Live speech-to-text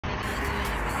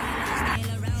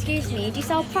Excuse me, do you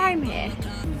sell Prime here?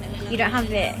 You don't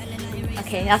have it?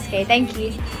 Okay, that's okay, thank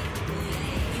you.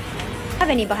 Have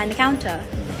any behind the counter?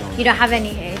 You don't have any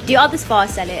here. Do your other Spars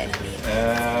sell it?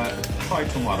 Try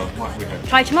tomorrow, might be here.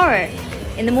 Try tomorrow?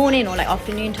 In the morning or like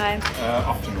afternoon time?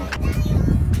 Afternoon.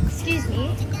 Excuse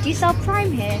me, do you sell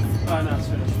Prime here? Oh, no, it's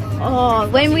finished. Oh,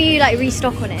 when will you like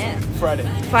restock on it? Friday.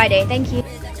 Friday, thank you.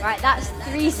 Right, that's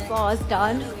 3 Spars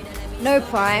done. No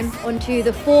Prime. On to the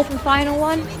 4th and final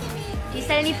one. Do you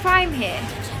sell any Prime here?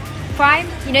 Prime?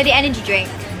 You know the energy drink?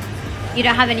 You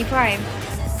don't have any Prime? Do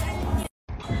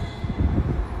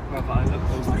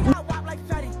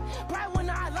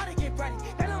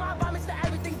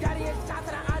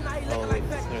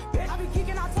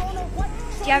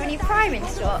you have any Prime in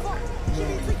stock?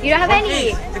 You don't have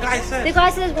any? The guy said. The guy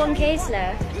says 1 case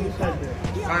left.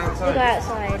 The guy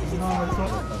outside.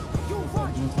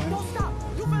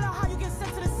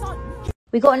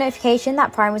 We got a notification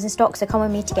that Prime was in stock, so come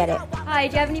with me to get it. Hi,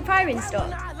 do you have any Prime in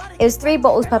stock? It was 3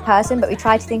 bottles per person, but we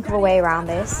tried to think of a way around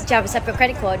this. Do you have a separate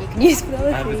credit card you can use for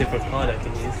those? I have a different card I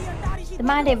can use. The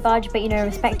man didn't budge, but you know,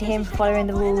 respect to him for following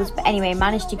the rules. But anyway,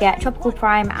 managed to get Tropical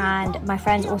Prime, and my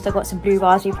friends also got some Blue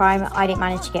Raspberry Prime. I didn't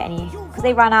manage to get any because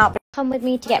they ran out. But come with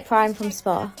me to get Prime from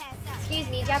Spar. Excuse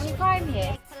me, do you have any Prime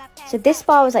here? So this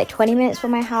Spar was like 20 minutes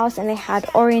from my house, and they had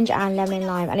orange and lemon and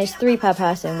lime, and it's 3 per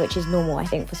person, which is normal I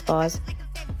think for Spars.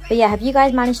 But yeah, have you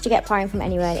guys managed to get Prime from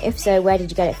anywhere? And if so, where did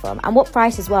you get it from? And what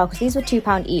price as well? Because these were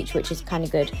 £2 each, which is kind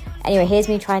of good. Anyway, here's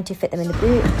me trying to fit them in the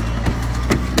boot.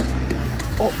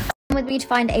 Oh. With me to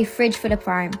find a fridge full of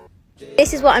Prime.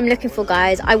 This is what I'm looking for,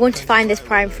 guys. I want to find this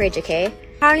Prime fridge, okay?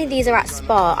 Apparently these are at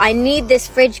Spar. I need this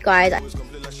fridge, guys.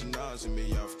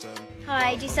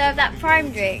 Hi, do you serve that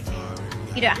Prime drink?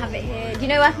 You don't have it here. Do you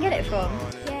know where I can get it from?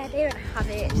 Yeah, they don't have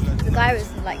it. The guy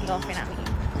was like laughing at me.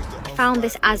 I found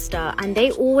this Asda and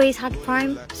they always had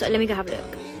Prime. So let me go have a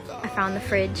look. I found the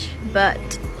fridge, but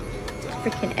it's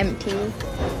freaking empty.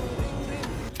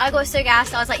 I got so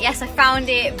gassed, I was like, yes, I found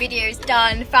it, video's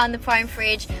done, found the Prime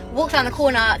fridge, walked down the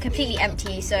corner, completely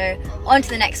empty, so on to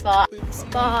the next Spar.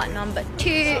 Spar number 2,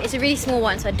 it's a really small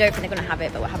one, so I don't think they're gonna have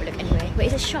it, but we'll have a look anyway. Wait,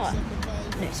 is it shut? No,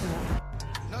 it's not.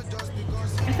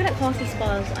 I feel like half these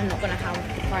Spars are not gonna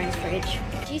have the Prime fridge.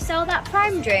 Do you sell that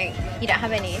Prime drink? You don't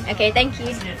have any? Okay, thank you.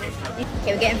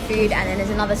 Okay, we're getting food, and then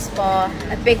there's another Spar,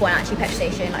 a big one actually, petrol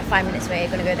station, like 5 minutes away,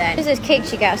 gonna go there. There's those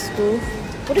cakes you get at school.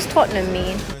 What does Tottenham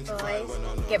mean?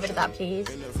 Get rid of that, please.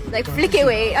 Like, flick it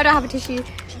away. I don't have a tissue.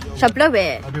 Should I blow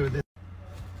it? I'll do it.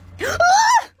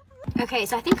 Okay,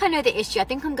 so I think I know the issue. I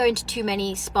think I'm going to too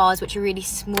many Spars, which are really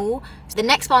small. So the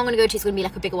next Spar I'm going to go to is going to be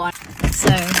like a bigger one. So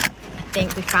I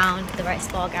think we found the right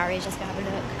Spar garage. Let's go have a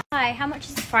look. Hi, how much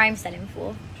is the Prime selling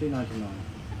for? $2.99.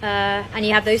 And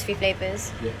you have those 3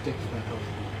 flavours? Yeah,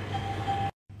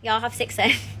 Yeah, I'll have 6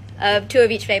 then. 2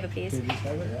 of each flavour, please. 2 of each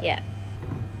flavour? Yeah.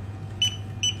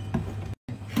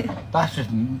 That's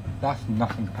nothing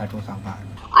compared to what's out back.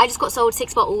 I just got sold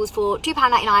 6 bottles for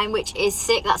 £2.99, which is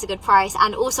sick. That's a good price.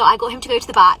 And also I got him to go to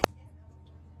the back.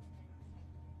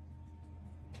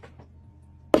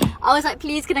 I was like,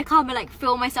 please can I come and like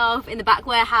film myself in the back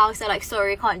warehouse? They're like,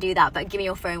 sorry, I can't do that, but give me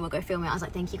your phone, we'll go film it. I was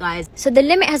like, thank you guys. So the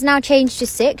limit has now changed to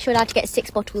 6. You're allowed to get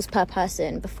 6 bottles per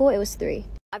person. Before it was 3.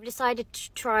 I've decided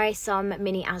to try some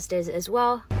mini Asdas as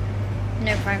well.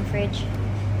 No Prime fridge.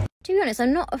 To be honest,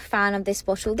 I'm not a fan of this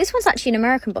bottle. This one's actually an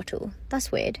American bottle.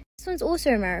 That's weird. This one's also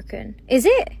American. Is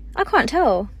it? I can't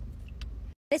tell.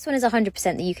 This one is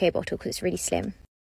 100% the UK bottle because it's really slim.